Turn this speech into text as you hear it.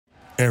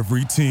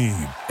Every team,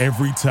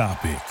 every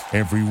topic,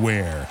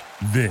 everywhere.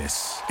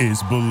 This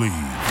is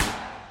Bleav.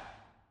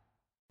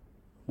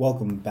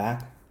 Welcome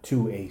back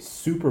to a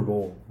Super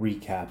Bowl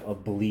recap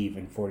of Bleav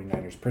in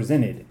 49ers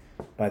presented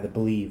by the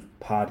Bleav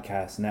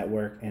Podcast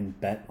Network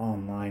and Bet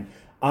Online.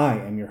 I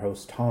am your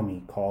host,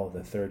 Tommy Call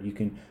III. You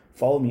can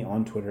follow me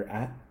on Twitter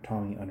at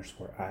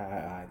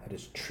Tommy_III. That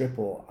is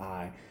triple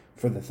I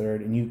for the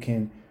third. And you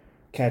can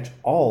catch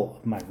all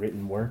of my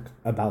written work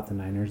about the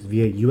Niners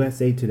via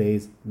USA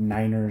Today's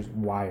Niners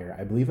Wire.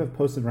 I Bleav I've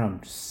posted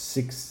around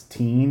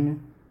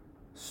 16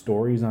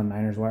 stories on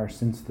Niners Wire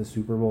since the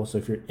Super Bowl. So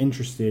if you're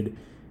interested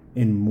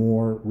in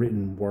more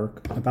written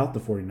work about the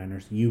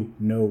 49ers, you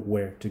know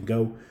where to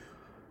go.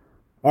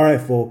 All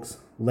right, folks,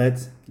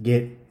 let's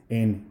get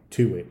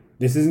into it.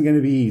 This isn't going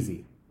to be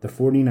easy. The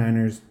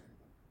 49ers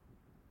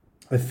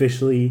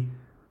officially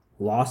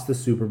lost the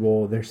Super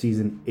Bowl. Their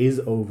season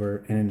is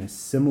over, and in a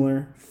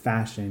similar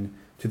fashion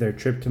to their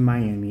trip to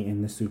Miami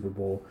in the Super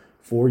Bowl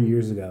 4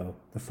 years ago,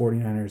 the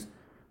 49ers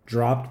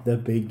dropped the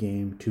big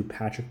game to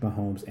Patrick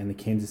Mahomes and the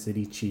Kansas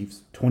City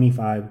Chiefs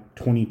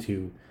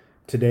 25-22.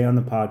 Today on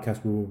the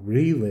podcast, we will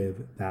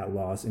relive that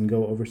loss and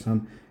go over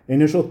some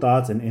initial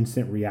thoughts and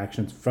instant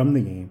reactions from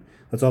the game.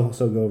 Let's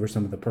also go over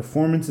some of the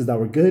performances that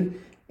were good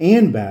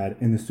and bad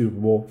in the Super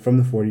Bowl from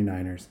the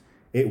 49ers.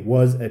 It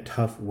was a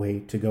tough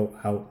way to go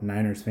out,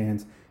 Niners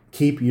fans.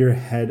 Keep your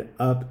head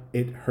up.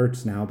 It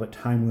hurts now, but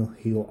time will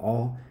heal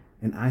all.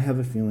 And I have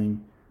a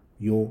feeling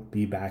you'll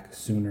be back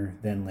sooner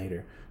than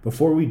later.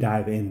 Before we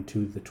dive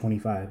into the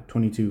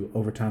 25-22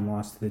 overtime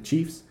loss to the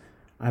Chiefs,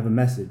 I have a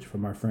message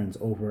from our friends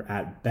over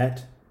at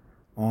Bet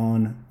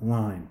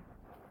Online.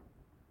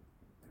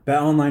 Bet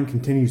Online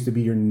continues to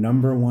be your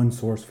number one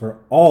source for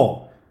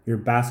all your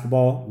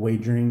basketball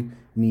wagering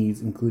needs,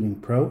 including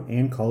pro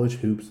and college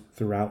hoops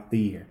throughout the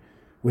year.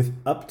 With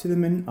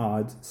up-to-the-minute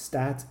odds,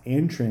 stats,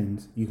 and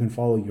trends, you can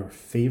follow your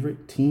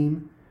favorite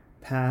team's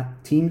path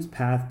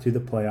to the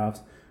playoffs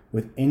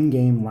with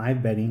in-game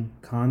live betting,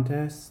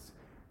 contests,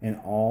 and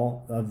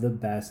all of the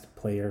best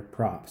player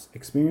props.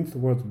 Experience the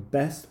world's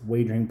best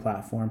wagering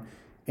platform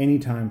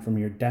anytime from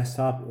your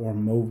desktop or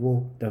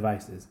mobile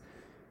devices.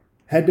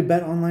 Head to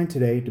Bet Online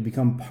today to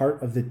become part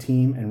of the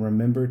team, and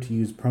remember to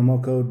use promo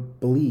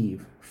code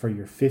Bleav for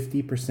your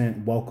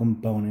 50% welcome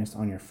bonus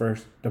on your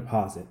first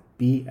deposit.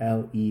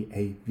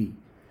 BLEAV.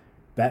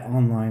 Bet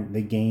Online,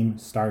 the game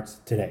starts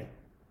today.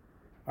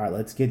 All right,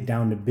 let's get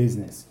down to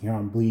business here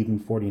on Bleav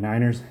in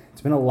 49ers. It's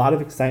been a lot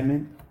of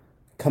excitement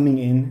coming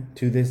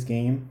into this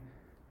game,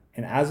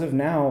 and as of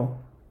now,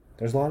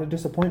 there's a lot of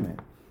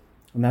disappointment,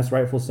 and that's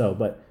rightfully so.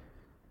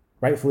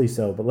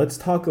 But let's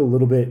talk a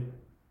little bit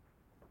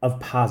of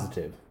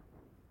positive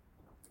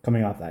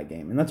coming off that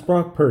game, and that's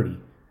Brock Purdy.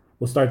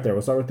 We'll start there.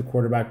 We'll start with the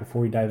quarterback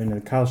before we dive into the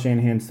Kyle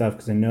Shanahan stuff,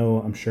 because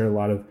I'm sure a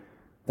lot of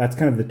that's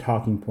kind of the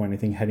talking point, I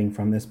think, heading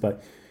from this.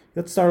 But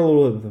let's start a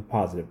little bit with the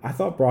positive. I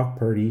thought Brock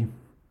Purdy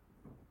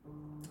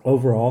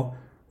overall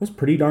was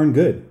pretty darn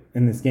good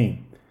in this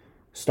game.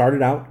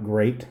 Started out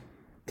great,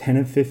 10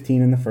 of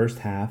 15 in the first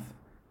half.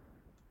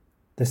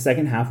 The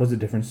second half was a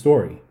different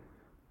story.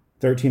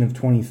 13 of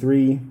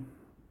 23.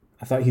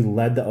 I thought he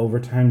led the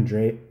overtime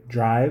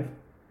drive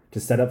to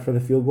set up for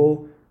the field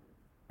goal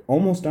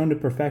almost down to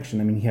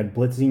perfection. I mean, he had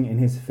blitzing in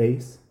his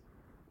face,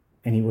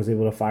 and he was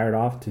able to fire it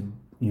off to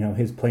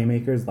his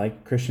playmakers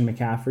like Christian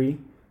McCaffrey.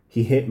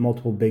 He hit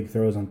multiple big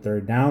throws on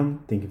third down.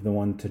 Think of the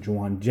one to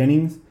Juwan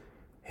Jennings.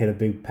 Hit a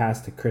big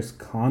pass to Chris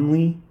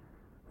Conley,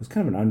 who's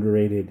kind of an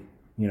underrated,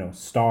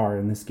 star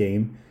in this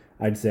game,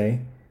 I'd say.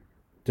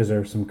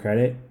 Deserves some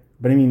credit.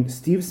 But I mean,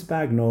 Steve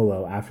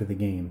Spagnuolo after the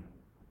game,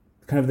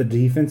 kind of the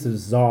defensive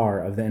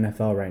czar of the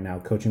NFL right now,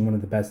 coaching one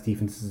of the best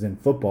defenses in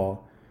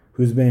football,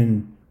 who's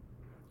been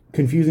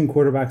confusing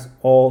quarterbacks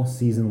all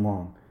season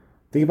long.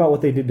 Think about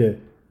what they did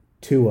to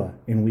Tua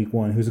in week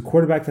 1, who's a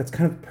quarterback that's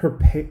kind of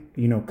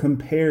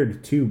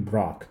compared to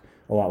Brock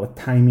a lot with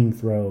timing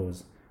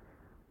throws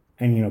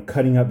and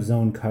cutting up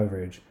zone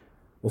coverage.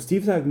 Well,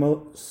 Steve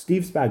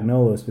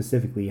Spagnuolo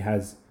specifically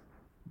has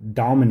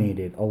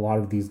dominated a lot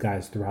of these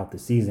guys throughout the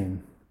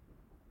season.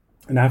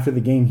 And after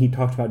the game, he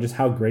talked about just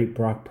how great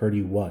Brock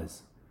Purdy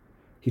was.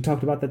 He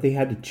talked about that they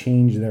had to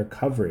change their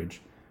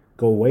coverage,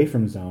 go away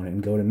from zone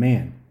and go to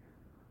man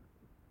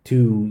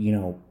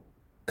to,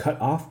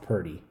 cut off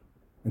Purdy.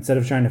 Instead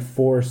of trying to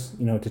force,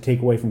 to take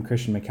away from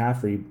Christian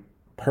McCaffrey,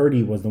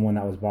 Purdy was the one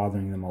that was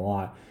bothering them a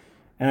lot.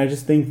 And I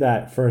just think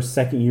that for a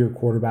second-year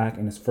quarterback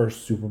in his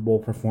first Super Bowl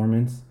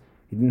performance,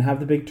 he didn't have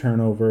the big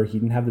turnover. He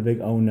didn't have the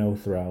big oh-no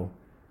throw.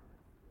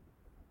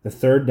 The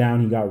third down,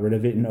 he got rid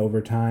of it in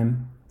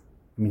overtime.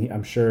 I mean,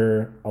 I'm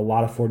sure a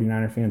lot of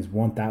 49er fans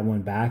want that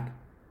one back.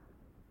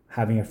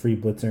 Having a free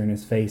blitzer in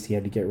his face, he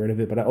had to get rid of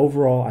it. But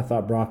overall, I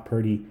thought Brock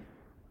Purdy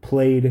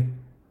played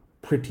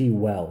pretty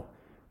well.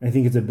 I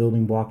think it's a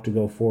building block to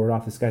go forward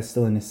off. This guy's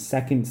still in his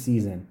second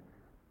season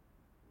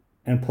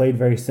and played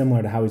very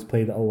similar to how he's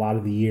played a lot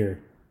of the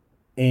year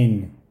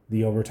in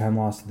the overtime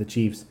loss to the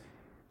Chiefs.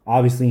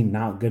 Obviously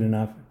not good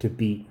enough to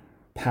beat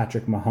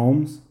Patrick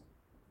Mahomes,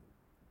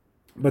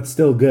 but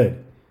still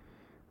good.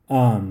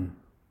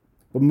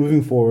 But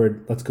moving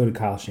forward, let's go to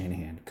Kyle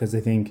Shanahan, because I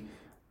think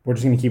we're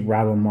just going to keep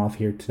rattling them off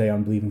here today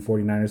on Bleav in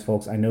 49ers,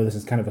 folks. I know this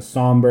is kind of a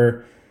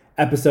somber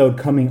episode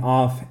coming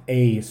off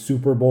a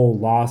Super Bowl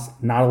loss,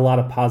 not a lot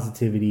of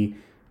positivity,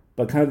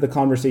 but kind of the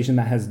conversation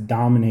that has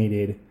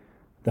dominated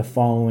the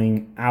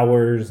following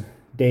hours,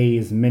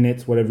 days,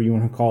 minutes, whatever you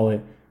want to call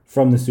it,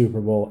 from the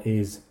Super Bowl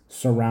is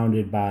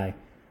surrounded by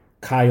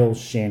Kyle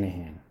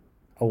Shanahan.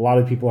 A lot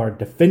of people are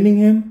defending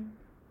him.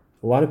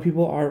 A lot of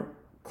people are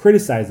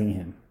criticizing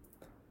him.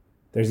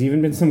 There's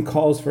even been some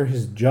calls for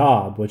his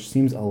job, which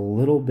seems a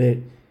little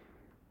bit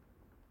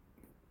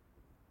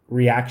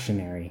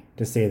reactionary,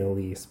 to say the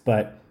least.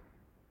 But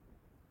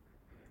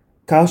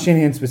Kyle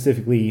Shanahan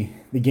specifically,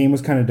 the game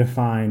was kind of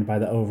defined by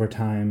the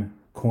overtime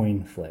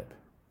coin flip.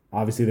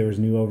 Obviously, there was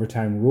new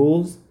overtime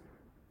rules,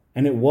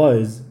 and it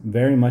was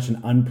very much an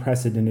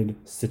unprecedented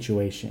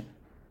situation.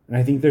 And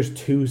I think there's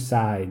two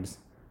sides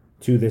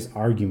to this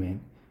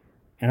argument.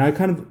 And I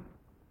kind of,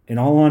 in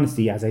all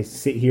honesty, as I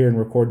sit here and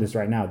record this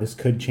right now, this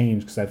could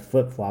change because I've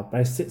flip-flopped, but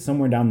I sit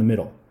somewhere down the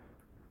middle.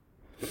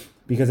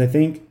 Because I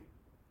think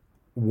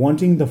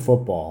wanting the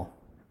football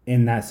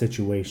in that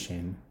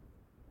situation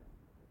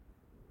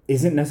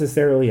isn't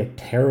necessarily a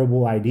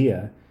terrible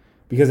idea,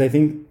 because I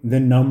think the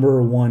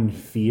number one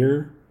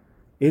fear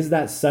is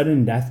that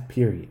sudden death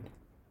period.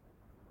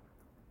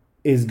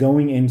 Is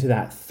going into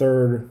that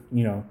third,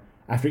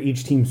 after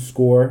each team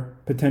score,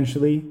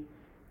 potentially,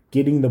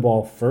 getting the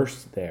ball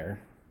first there.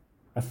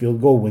 A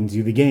field goal wins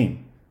you the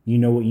game. You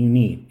know what you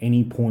need.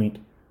 Any point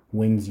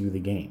wins you the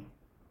game.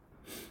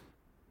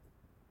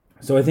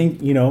 So I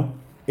think,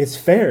 it's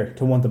fair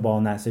to want the ball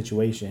in that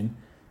situation.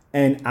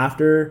 And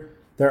after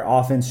their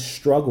offense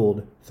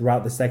struggled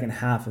throughout the second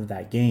half of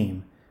that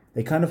game,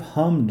 they kind of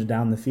hummed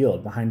down the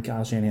field behind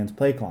Kyle Shanahan's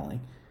play calling.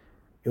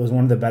 It was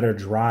one of the better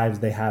drives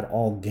they had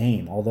all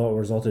game, although it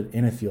resulted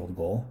in a field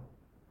goal.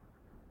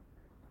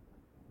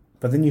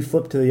 But then you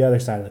flip to the other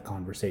side of the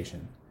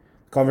conversation.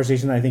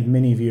 Conversation that I think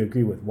many of you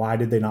agree with. Why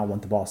did they not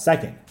want the ball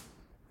second?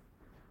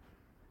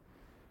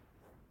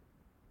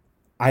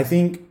 I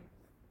think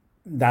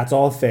that's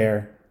all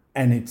fair,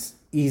 and it's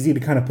easy to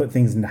kind of put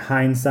things into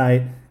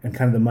hindsight and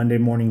kind of the Monday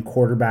morning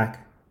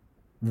quarterback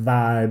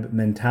vibe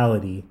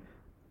mentality.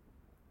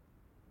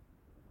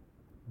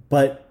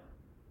 But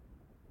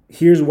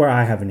here's where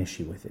I have an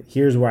issue with it.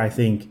 Here's where I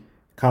think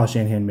Kyle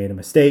Shanahan made a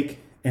mistake,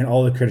 and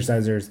all the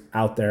criticizers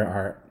out there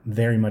are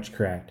very much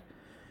correct.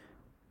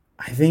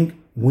 I think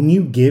when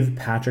you give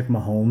Patrick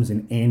Mahomes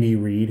and Andy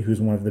Reid, who's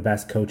one of the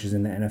best coaches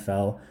in the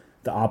NFL,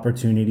 the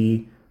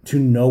opportunity to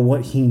know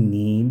what he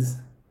needs,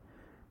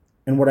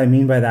 and what I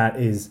mean by that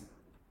is,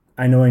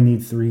 I know I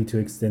need 3 to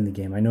extend the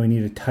game. I know I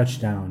need a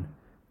touchdown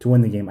to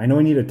win the game. I know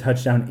I need a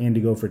touchdown and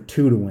to go for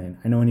 2 to win.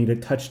 I know I need a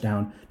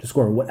touchdown to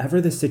score. Whatever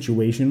the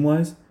situation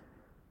was,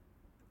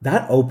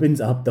 that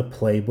opens up the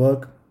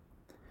playbook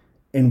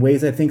in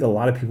ways I think a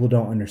lot of people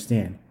don't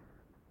understand.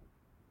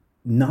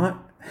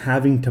 Not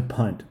having to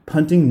punt,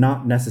 punting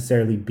not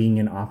necessarily being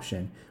an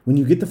option. When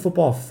you get the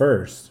football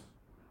first,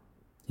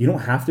 you don't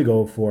have to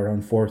go for it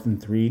on 4th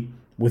and 3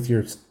 with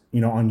your,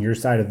 on your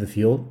side of the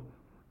field.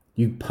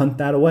 You punt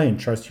that away and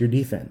trust your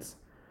defense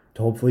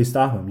to hopefully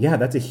stop him. Yeah,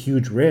 that's a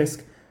huge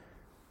risk,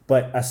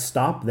 but a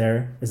stop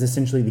there is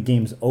essentially the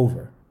game's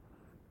over.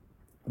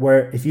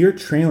 Where if you're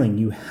trailing,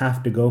 you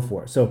have to go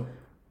for it. So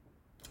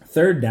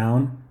 3rd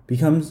down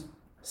becomes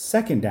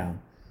 2nd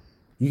down.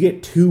 You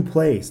get 2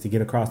 plays to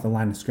get across the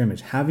line of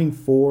scrimmage. Having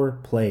 4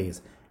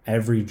 plays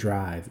every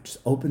drive just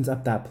opens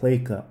up that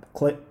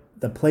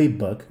the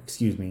playbook,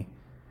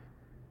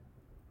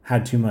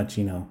 had too much,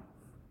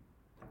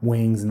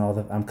 wings and all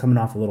that. I'm coming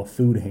off a little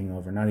food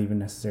hangover, not even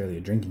necessarily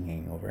a drinking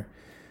hangover.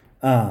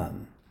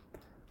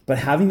 But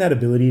having that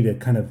ability to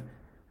kind of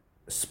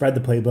spread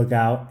the playbook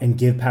out and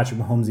give Patrick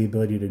Mahomes the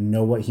ability to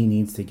know what he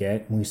needs to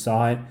get. And we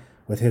saw it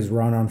with his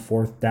run on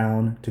 4th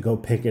down to go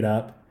pick it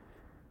up.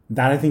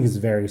 That I think is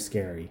very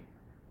scary.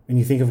 And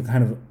you think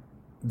of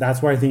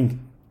that's where I think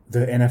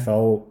the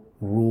NFL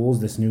rules,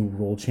 this new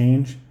rule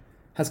change,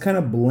 has kind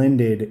of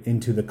blended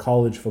into the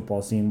college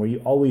football scene, where you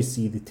always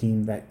see the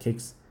team that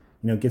kicks,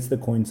 gets the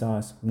coin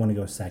toss, want to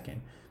go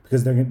second,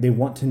 because they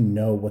want to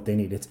know what they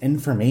need. It's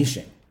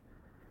information.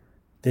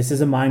 This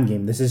is a mind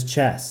game. This is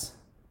chess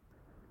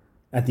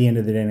at the end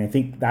of the day. And I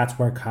think that's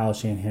where Kyle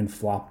Shanahan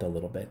flopped a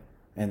little bit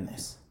in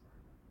this.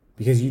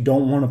 Because you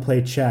don't want to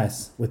play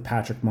chess with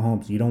Patrick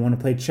Mahomes. You don't want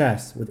to play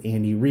chess with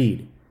Andy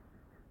Reid.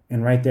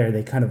 And right there,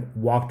 they kind of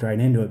walked right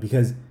into it.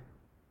 Because,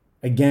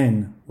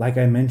 again, like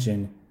I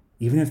mentioned,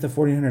 even if the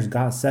 49ers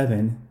got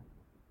 7,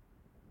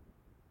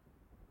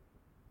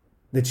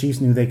 the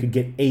Chiefs knew they could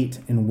get 8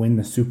 and win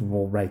the Super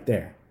Bowl right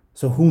there.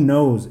 So who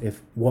knows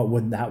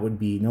what that would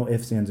be. No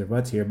ifs, ands, or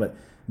buts here. But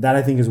that,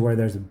 I think, is where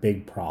there's a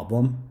big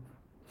problem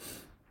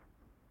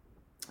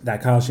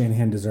that Kyle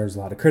Shanahan deserves a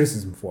lot of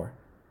criticism for.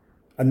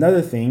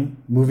 Another thing,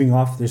 moving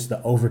off just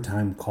the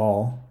overtime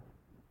call,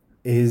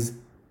 is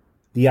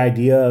the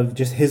idea of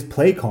just his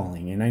play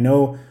calling. And I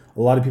know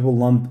a lot of people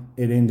lump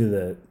it into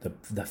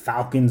the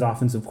Falcons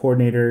offensive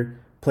coordinator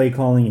play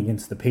calling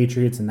against the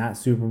Patriots in that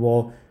Super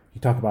Bowl.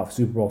 You talk about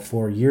Super Bowl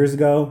 4 years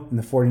ago, and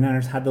the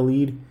 49ers had the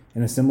lead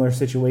in a similar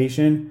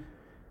situation.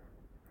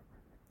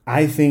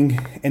 I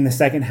think in the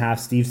second half,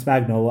 Steve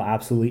Spagnuolo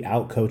absolutely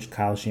outcoached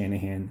Kyle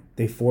Shanahan.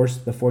 They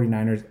forced the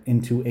 49ers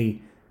into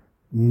a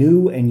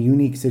new and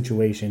unique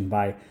situation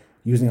by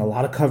using a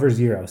lot of cover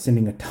zero,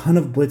 sending a ton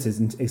of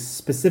blitzes,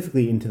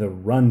 specifically into the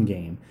run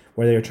game,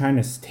 where they were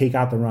trying to take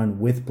out the run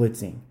with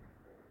blitzing,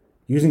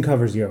 using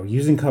cover zero,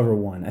 using cover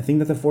one. I think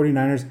that the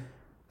 49ers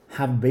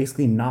have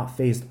basically not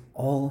faced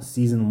all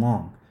season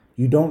long.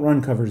 You don't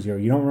run cover zero,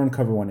 you don't run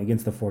cover one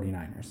against the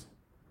 49ers.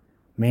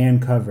 Man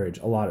coverage,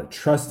 a lot of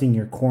trusting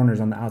your corners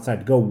on the outside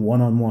to go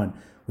one-on-one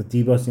with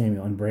Deebo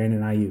Samuel and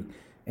Brandon Ayuk.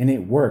 And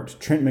it worked.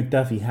 Trent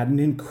McDuffie had an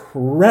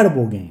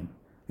incredible game.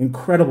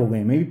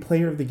 Maybe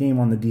player of the game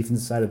on the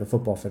defensive side of the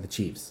football for the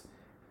Chiefs.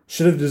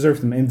 Should have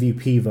deserved some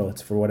MVP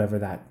votes for whatever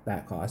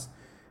that cost.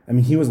 I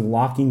mean, he was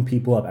locking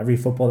people up. Every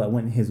football that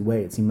went his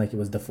way, it seemed like it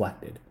was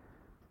deflected.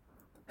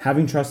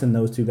 Having trust in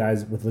those two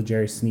guys with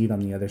L'Jarius Sneed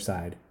on the other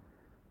side,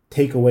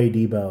 take away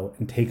Deebo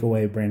and take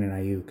away Brandon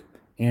Ayuk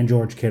and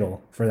George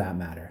Kittle for that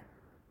matter,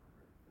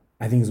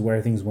 I think is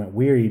where things went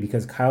weary,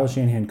 because Kyle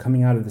Shanahan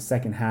coming into the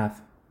second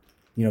half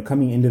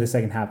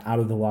out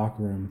of the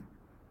locker room,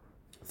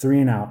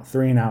 3 and out,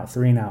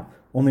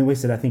 only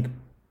wasted, I think,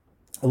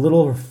 a little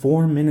over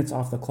 4 minutes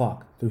off the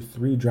clock through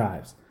 3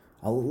 drives.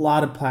 A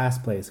lot of pass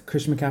plays.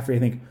 Christian McCaffrey, I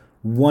think,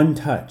 1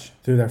 touch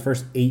through their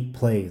first 8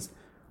 plays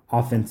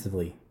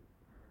offensively.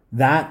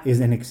 That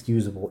is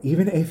inexcusable.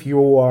 Even if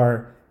you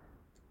are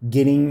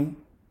getting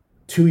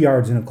 2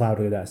 yards in a cloud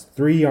of dust,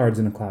 3 yards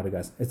in a cloud of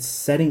dust, it's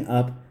setting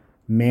up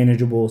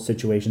manageable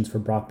situations for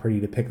Brock Purdy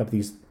to pick up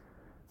these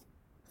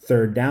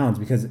third downs,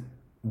 because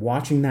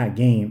watching that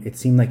game, it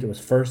seemed like it was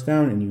first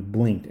down and you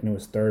blinked and it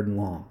was 3rd and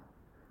long.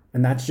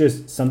 And that's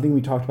just something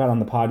we talked about on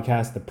the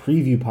podcast, the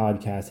preview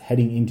podcast,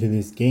 heading into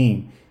this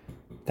game.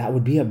 That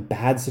would be a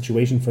bad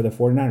situation for the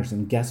 49ers.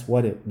 And guess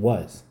what it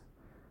was?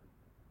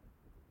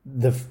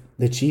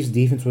 The Chiefs'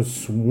 defense was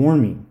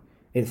swarming.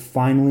 It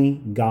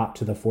finally got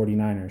to the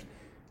 49ers.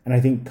 And I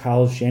think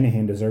Kyle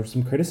Shanahan deserves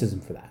some criticism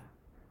for that,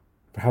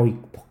 for how he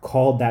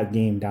called that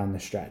game down the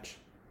stretch.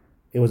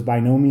 It was by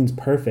no means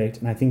perfect.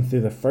 And I think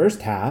through the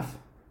first half,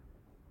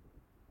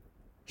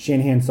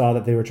 Shanahan saw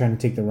that they were trying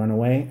to take the run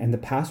away, and the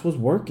pass was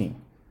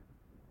working.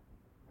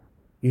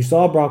 You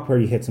saw Brock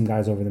Purdy hit some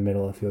guys over the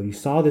middle of the field. You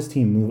saw this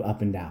team move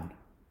up and down.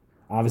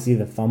 Obviously,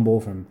 the fumble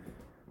from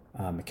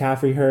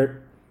McCaffrey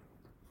hurt.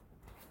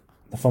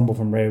 The fumble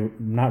from Ray,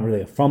 not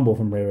really a fumble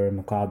from Ray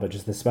McLeod, but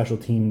just the special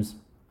teams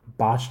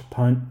botched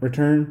punt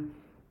return.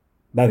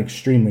 That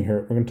extremely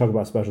hurt. We're going to talk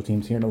about special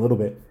teams here in a little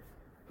bit.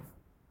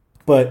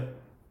 But,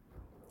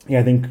 yeah,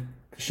 I think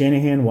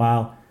Shanahan,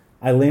 while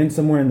I land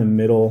somewhere in the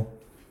middle,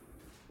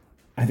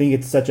 I think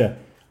it's such an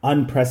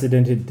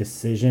unprecedented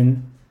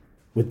decision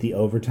with the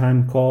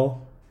overtime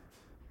call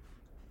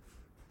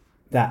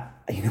that,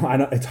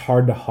 it's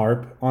hard to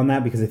harp on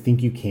that, because I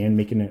think you can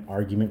make an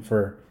argument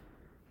for,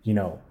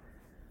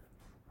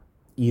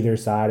 either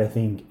side. I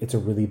think it's a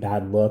really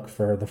bad look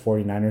for the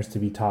 49ers to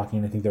be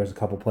talking. I think there was a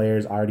couple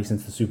players already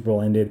since the Super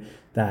Bowl ended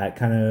that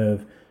kind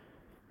of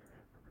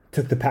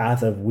took the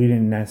path of, we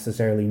didn't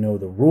necessarily know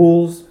the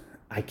rules.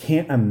 I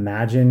can't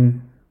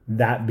imagine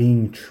that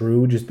being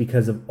true just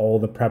because of all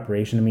the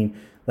preparation. I mean,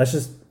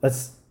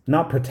 let's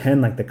not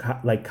pretend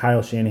like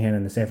Kyle Shanahan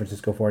and the San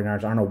Francisco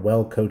 49ers aren't a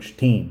well-coached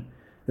team.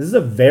 This is a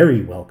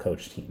very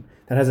well-coached team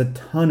that has a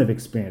ton of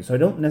experience. So I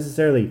don't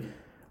necessarily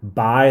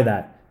buy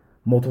that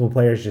multiple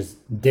players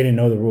just didn't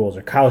know the rules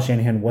or Kyle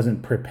Shanahan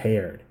wasn't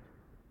prepared.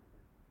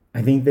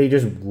 I think they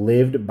just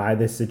lived by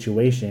this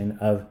situation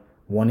of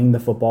wanting the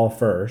football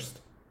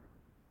first,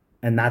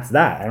 and that's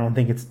that. I don't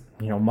think it's,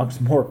 much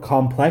more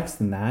complex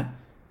than that.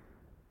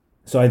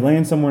 So I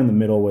land somewhere in the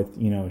middle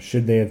with,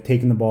 should they have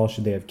taken the ball?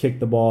 Should they have kicked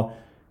the ball?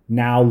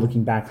 Now,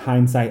 looking back,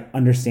 hindsight,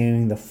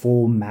 understanding the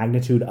full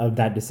magnitude of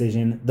that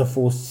decision, the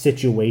full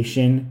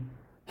situation,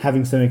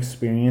 having some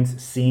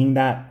experience, seeing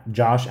that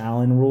Josh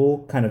Allen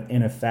rule kind of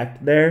in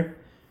effect there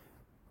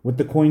with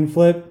the coin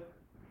flip.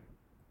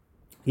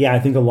 Yeah, I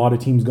think a lot of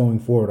teams going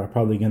forward are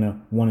probably going to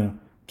want to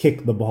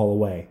kick the ball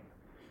away.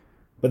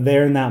 But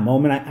there in that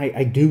moment,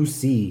 I do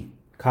see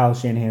Kyle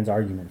Shanahan's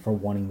argument for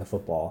wanting the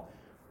football,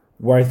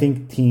 where I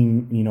think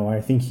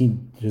I think he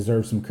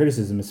deserves some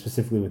criticism,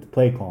 specifically with the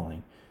play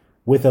calling,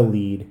 with a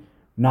lead,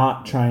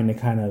 not trying to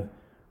kind of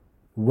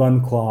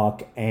run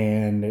clock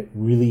and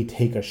really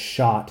take a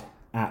shot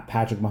at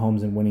Patrick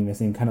Mahomes and winning this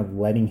thing, kind of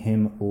letting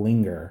him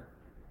linger,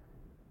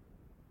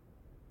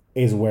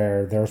 is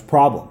where there's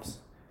problems.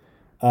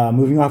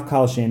 Moving off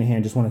Kyle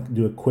Shanahan, just want to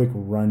do a quick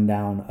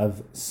rundown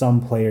of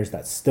some players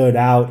that stood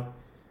out,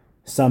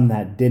 some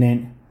that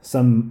didn't,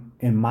 some,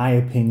 in my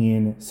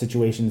opinion,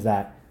 situations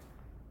that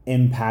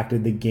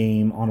impacted the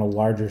game on a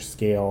larger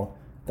scale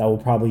that we'll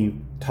probably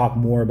talk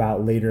more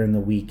about later in the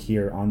week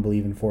here on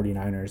Bleav in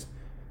 49ers.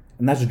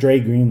 And that's Dre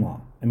Greenlaw.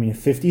 I mean,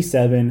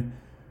 57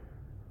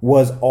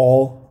 was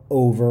all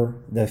over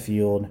the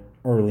field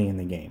early in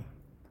the game.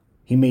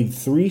 He made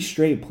 3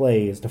 straight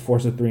plays to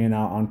force a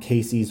 3-and-out on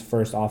KC's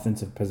first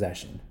offensive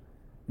possession.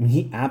 I mean,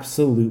 he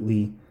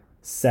absolutely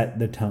set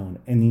the tone.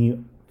 And then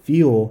you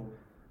feel,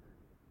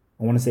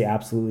 I want to say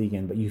absolutely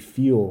again, but you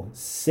feel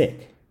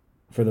sick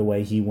for the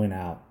way he went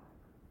out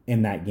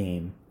in that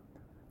game,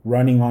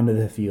 running onto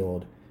the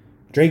field.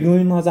 Dre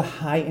Greenlaw is a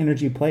high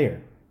energy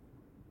player.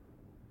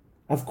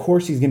 Of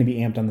course he's going to be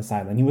amped on the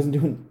sideline. He wasn't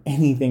doing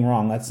anything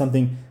wrong. That's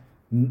something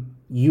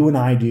you and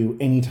I do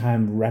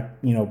anytime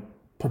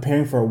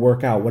preparing for a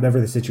workout,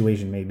 whatever the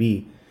situation may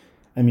be.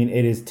 I mean,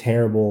 it is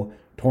terrible.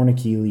 Torn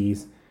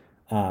Achilles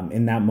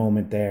in that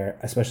moment there,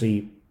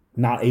 especially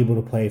not able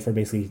to play for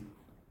basically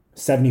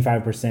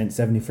 75%,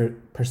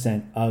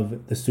 70%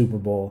 of the Super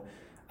Bowl.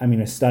 I mean,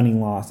 a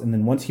stunning loss. And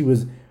then once he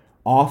was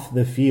off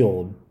the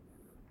field,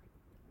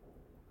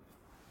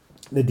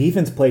 the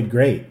defense played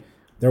great.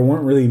 There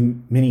weren't really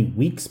many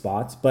weak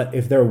spots, but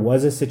if there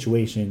was a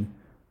situation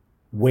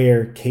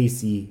where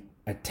Casey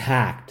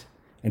attacked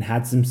and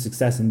had some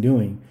success in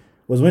doing,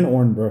 was when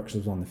Oren Brooks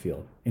was on the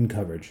field, in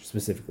coverage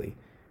specifically.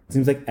 It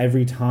seems like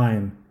every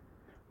time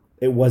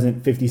it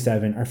wasn't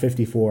 57 or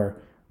 54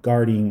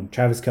 guarding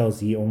Travis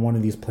Kelce or one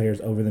of these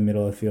players over the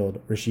middle of the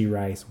field, Rashee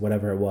Rice,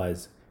 whatever it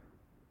was,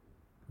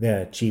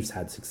 the Chiefs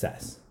had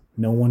success.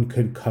 No one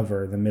could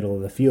cover the middle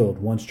of the field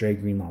once Dre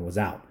Greenlaw was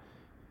out.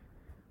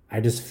 I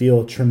just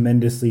feel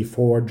tremendously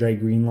for Dre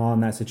Greenlaw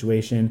in that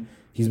situation.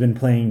 He's been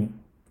playing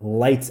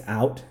lights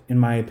out, in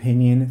my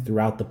opinion,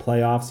 throughout the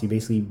playoffs. He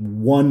basically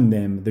won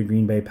them the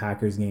Green Bay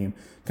Packers game,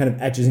 kind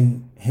of etches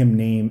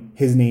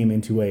his name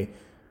into a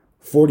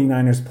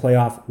 49ers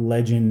playoff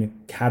legend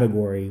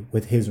category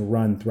with his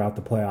run throughout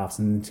the playoffs,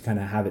 and to kind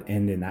of have it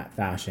end in that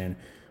fashion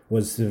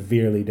was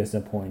severely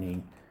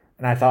disappointing.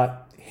 And I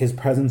thought his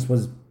presence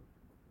was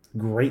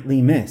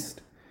greatly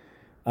missed.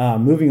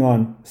 Moving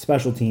on,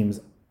 special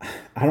teams.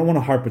 I don't want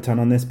to harp a ton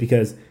on this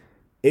because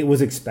it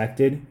was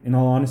expected, in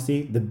all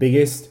honesty. The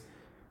biggest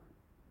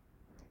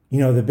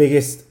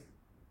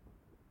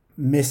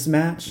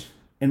mismatch,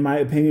 in my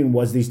opinion,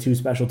 was these two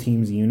special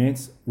teams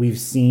units. We've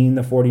seen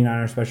the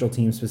 49ers special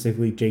teams,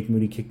 specifically Jake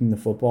Moody kicking the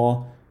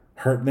football,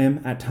 hurt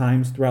them at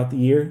times throughout the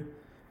year.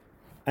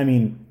 I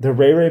mean, the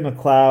Ray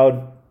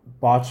McLeod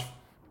botch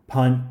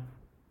punt,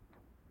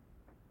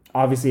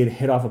 obviously it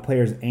hit off a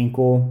player's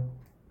ankle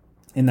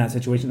in that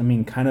situation. I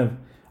mean, kind of,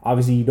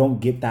 obviously you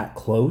don't get that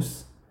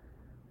close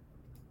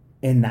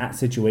in that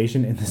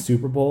situation in the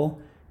Super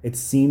Bowl. It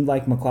seemed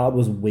like McLeod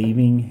was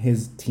waving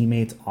his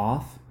teammates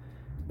off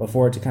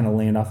before it to kind of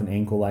land off an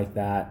ankle like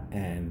that,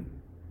 and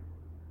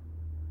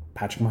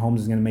Patrick Mahomes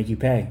is going to make you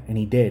pay, and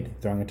he did,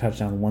 throwing a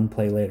touchdown one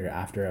play later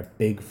after a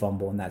big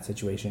fumble in that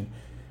situation.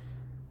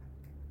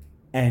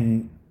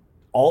 And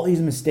all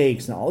these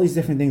mistakes and all these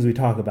different things we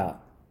talk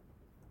about,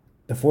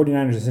 the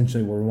 49ers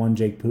essentially were one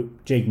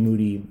Jake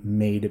Moody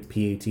made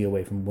PAT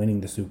away from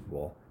winning the Super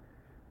Bowl.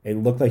 It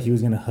looked like he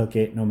was going to hook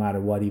it no matter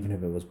what, even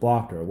if it was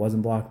blocked or it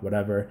wasn't blocked,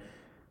 whatever.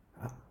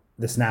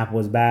 The snap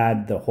was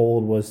bad. The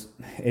hold was,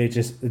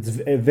 it's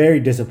very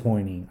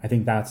disappointing. I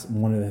think that's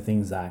one of the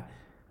things that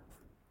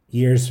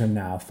years from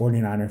now,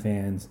 49er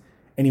fans,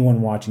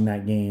 anyone watching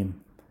that game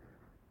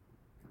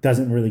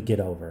doesn't really get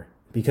over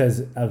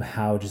because of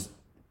how just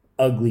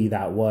ugly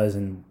that was.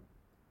 And,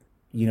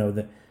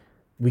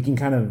 we can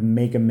kind of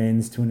make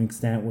amends to an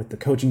extent with the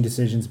coaching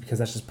decisions because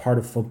that's just part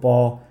of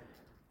football.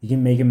 You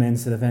can make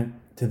amends to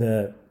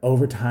the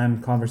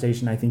overtime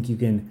conversation. I think you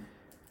can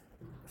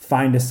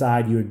find a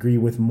side you agree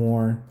with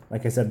more.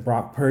 Like I said,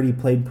 Brock Purdy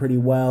played pretty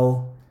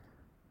well.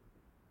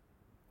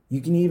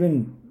 You can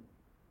even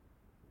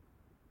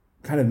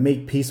kind of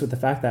make peace with the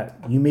fact that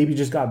you maybe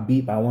just got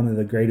beat by one of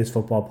the greatest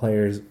football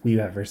players we've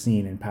ever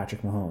seen in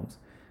Patrick Mahomes.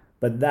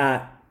 But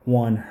that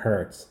one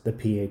hurts, the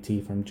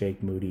PAT from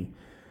Jake Moody.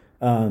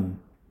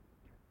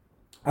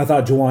 I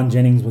thought Juwan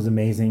Jennings was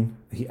amazing.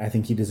 I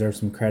think he deserves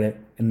some credit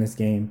in this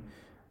game.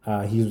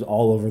 He was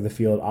all over the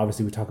field.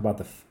 Obviously, we talk about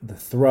the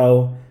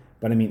throw,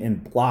 but I mean, in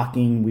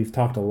blocking, we've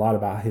talked a lot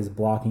about his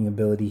blocking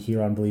ability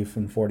here on Bleav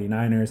from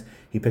 49ers.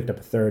 He picked up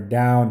a third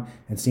down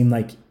and seemed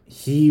like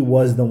he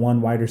was the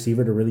one wide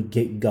receiver to really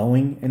get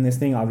going in this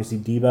thing. Obviously,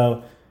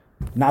 Deebo,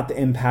 not the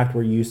impact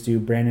we're used to.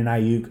 Brandon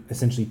Ayuk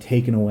essentially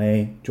taken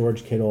away.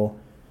 George Kittle,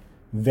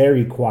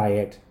 very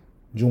quiet.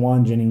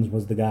 Juwan Jennings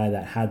was the guy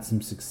that had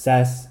some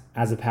success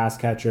as a pass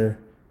catcher.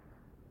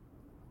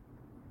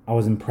 I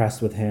was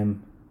impressed with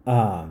him.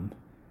 And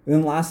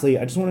then lastly,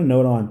 I just want to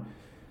note on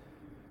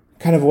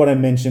kind of what I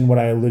mentioned, what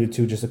I alluded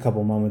to just a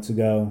couple moments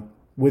ago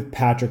with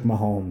Patrick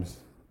Mahomes.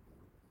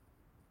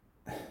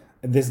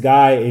 This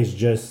guy is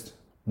just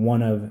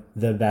one of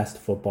the best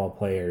football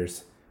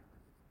players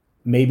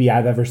maybe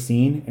I've ever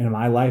seen in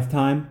my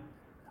lifetime.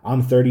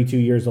 I'm 32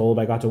 years old.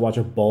 I got to watch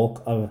a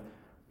bulk of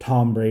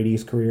Tom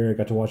Brady's career. I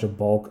got to watch a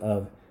bulk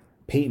of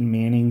Peyton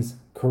Manning's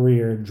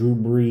career, Drew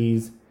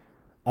Brees,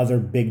 other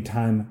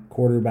big-time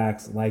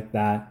quarterbacks like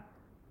that.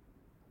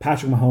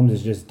 Patrick Mahomes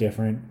is just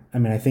different. I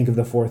mean, I think of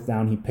the fourth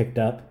down he picked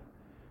up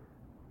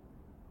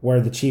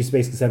where the Chiefs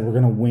basically said, we're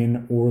going to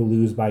win or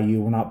lose by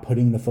you. We're not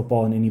putting the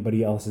football in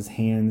anybody else's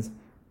hands.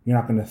 You're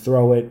not going to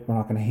throw it. We're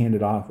not going to hand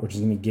it off. We're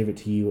just going to give it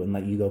to you and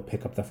let you go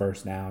pick up the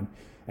first down.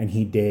 And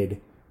he did.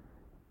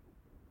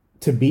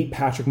 to beat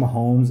Patrick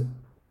Mahomes,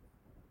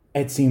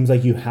 it seems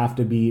like you have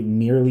to be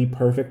nearly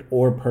perfect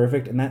or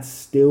perfect, and that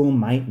still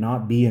might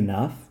not be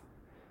enough.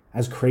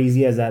 As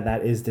crazy as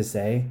that is to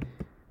say,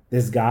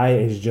 this guy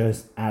is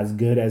just as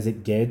good as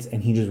it gets,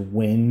 and he just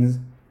wins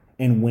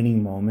in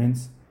winning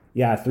moments.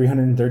 Yeah,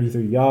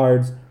 333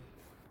 yards,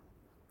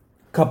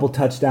 couple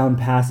touchdown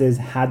passes,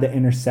 had the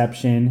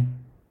interception.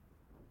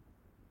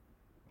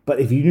 But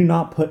if you do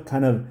not put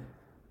kind of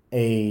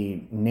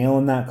a nail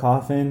in that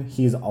coffin,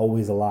 he's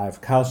always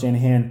alive. Kyle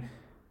Shanahan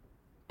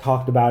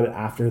talked about it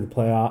after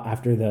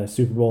the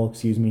Super Bowl,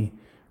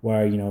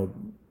 where,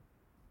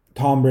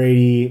 Tom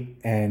Brady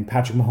and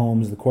Patrick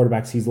Mahomes, the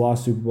quarterbacks he's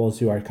lost Super Bowls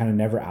to, are kind of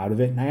never out of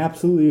it. And I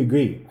absolutely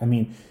agree. I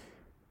mean,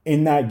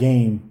 in that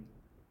game,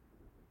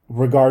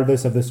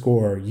 regardless of the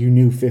score, you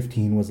knew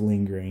 15 was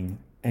lingering,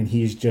 and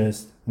he's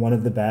just one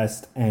of the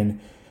best. And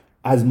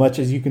as much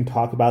as you can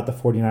talk about the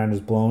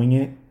 49ers blowing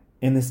it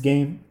in this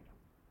game,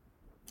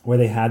 where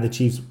they had the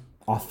Chiefs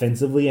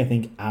offensively, I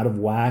think, out of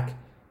whack,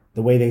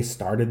 the way they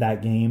started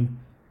that game,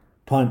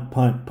 punt,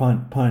 punt,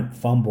 punt, punt,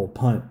 fumble,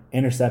 punt,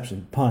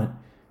 interception, punt,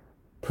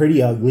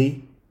 pretty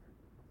ugly.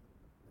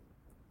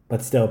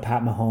 But still,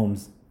 Pat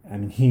Mahomes, I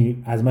mean,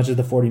 he, as much as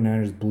the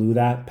 49ers blew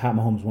that, Pat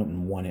Mahomes went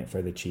and won it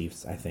for the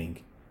Chiefs, I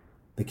think.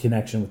 The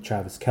connection with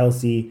Travis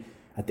Kelce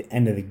at the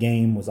end of the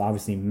game was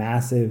obviously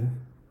massive.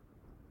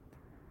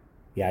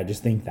 Yeah, I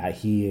just think that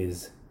he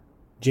is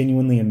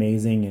genuinely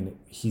amazing, and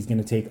he's going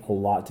to take a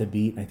lot to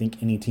beat. I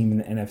think any team in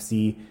the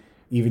NFC,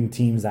 even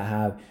teams that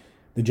have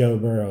the Joe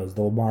Burrows,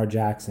 the Lamar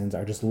Jacksons,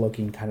 are just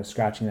looking, kind of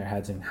scratching their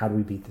heads and how do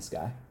we beat this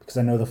guy? Because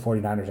I know the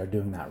 49ers are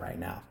doing that right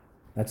now.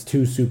 That's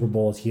 2 Super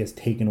Bowls he has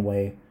taken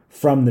away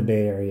from the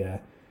Bay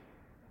Area.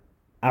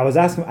 I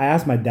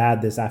asked my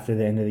dad this after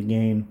the end of the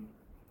game.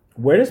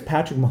 Where does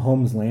Patrick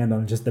Mahomes land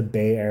on just the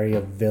Bay Area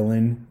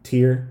villain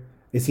tier?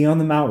 Is he on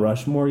the Mount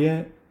Rushmore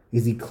yet?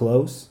 Is he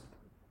close?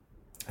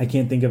 I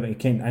can't think of it. I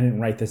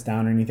didn't write this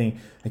down or anything.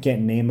 I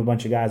can't name a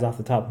bunch of guys off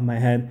the top of my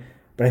head.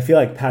 But I feel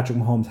like Patrick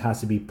Mahomes has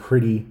to be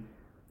pretty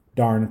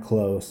darn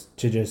close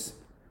to just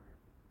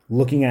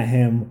looking at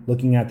him,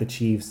 looking at the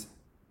Chiefs.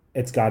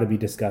 It's got to be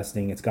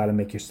disgusting. It's got to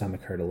make your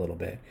stomach hurt a little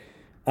bit.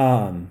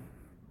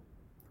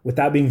 With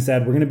that being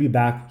said, we're going to be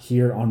back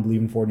here on Bleav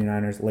in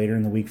 49ers later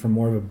in the week for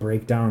more of a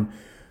breakdown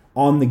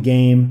on the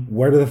game.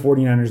 Where do the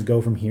 49ers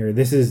go from here?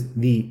 This is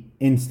the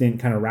instant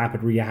kind of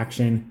rapid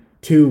reaction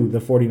to the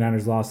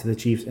 49ers loss to the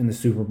Chiefs in the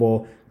Super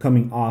Bowl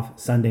coming off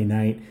Sunday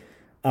night.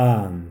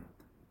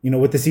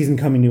 With the season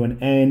coming to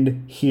an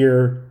end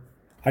here,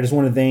 I just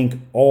want to thank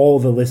all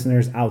the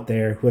listeners out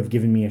there who have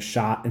given me a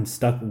shot and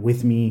stuck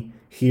with me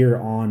here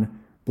on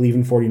Bleav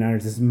in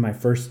 49ers. This is my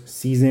first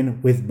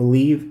season with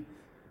Bleav,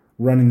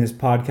 running this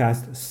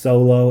podcast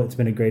solo. It's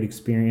been a great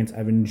experience.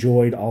 I've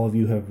enjoyed all of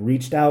you who have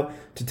reached out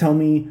to tell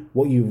me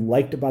what you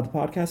liked about the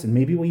podcast and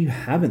maybe what you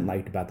haven't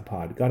liked about the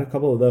pod. Got a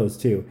couple of those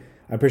too.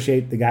 I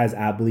appreciate the guys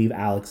at Bleav,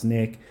 Alex,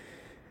 Nick,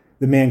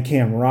 the man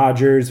Cam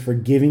Rogers, for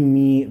giving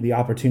me the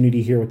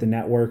opportunity here with the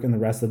network and the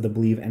rest of the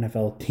Bleav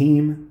NFL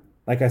team.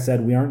 Like I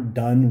said, we aren't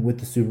done with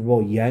the Super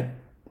Bowl yet.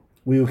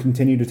 We will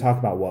continue to talk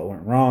about what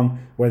went wrong,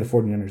 where the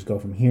 49ers go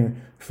from here,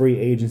 free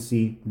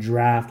agency,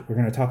 draft. We're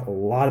going to talk a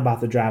lot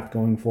about the draft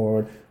going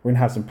forward. We're going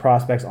to have some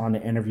prospects on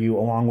the interview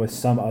along with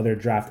some other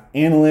draft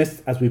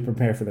analysts as we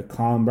prepare for the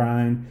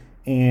Combine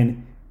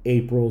and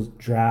April's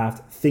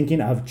draft.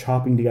 Thinking of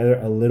chopping together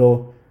a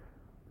little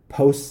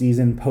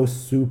postseason,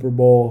 post-Super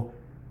Bowl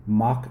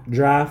mock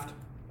draft.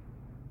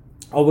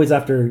 Always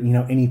after,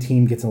 any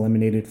team gets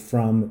eliminated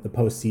from the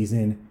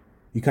postseason,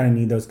 you kind of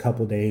need those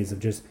couple days of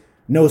just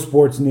no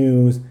sports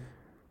news,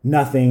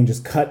 nothing,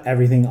 just cut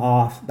everything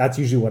off. That's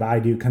usually what I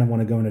do, kind of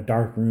want to go in a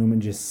dark room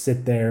and just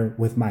sit there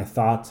with my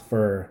thoughts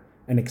for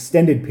an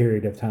extended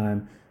period of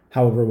time.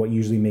 However, what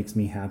usually makes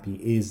me happy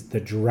is the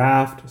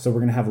draft. So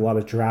we're going to have a lot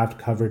of draft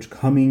coverage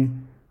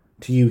coming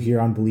to you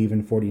here on Bleav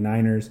in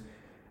 49ers.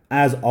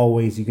 As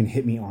always, you can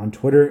hit me on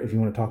Twitter if you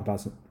want to talk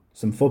about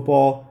some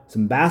football,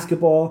 some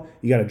basketball.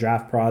 You got a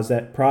draft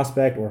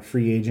prospect or a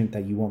free agent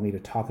that you want me to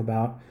talk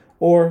about.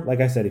 Or, like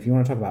I said, if you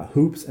want to talk about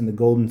hoops and the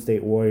Golden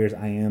State Warriors,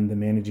 I am the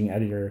managing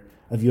editor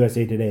of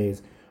USA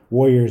Today's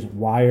Warriors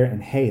Wire.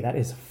 And hey, that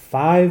is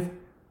 5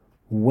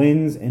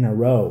 wins in a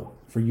row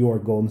for your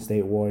Golden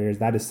State Warriors.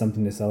 That is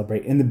something to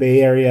celebrate in the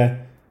Bay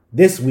Area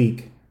this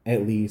week,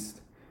 at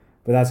least.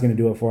 But that's going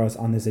to do it for us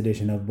on this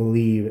edition of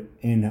Bleav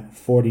in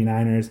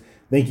 49ers.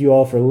 Thank you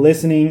all for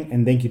listening,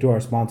 and thank you to our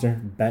sponsor,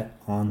 Bet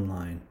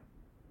Online.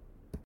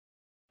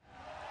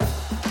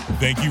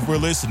 Thank you for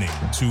listening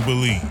to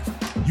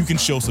Bleav. You can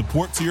show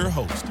support to your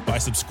host by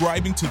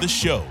subscribing to the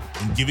show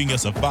and giving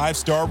us a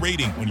 5-star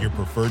rating on your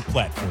preferred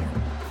platform.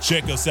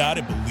 Check us out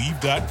at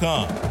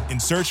Bleav.com and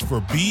search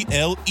for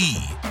BLEAV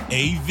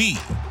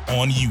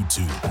on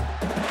YouTube.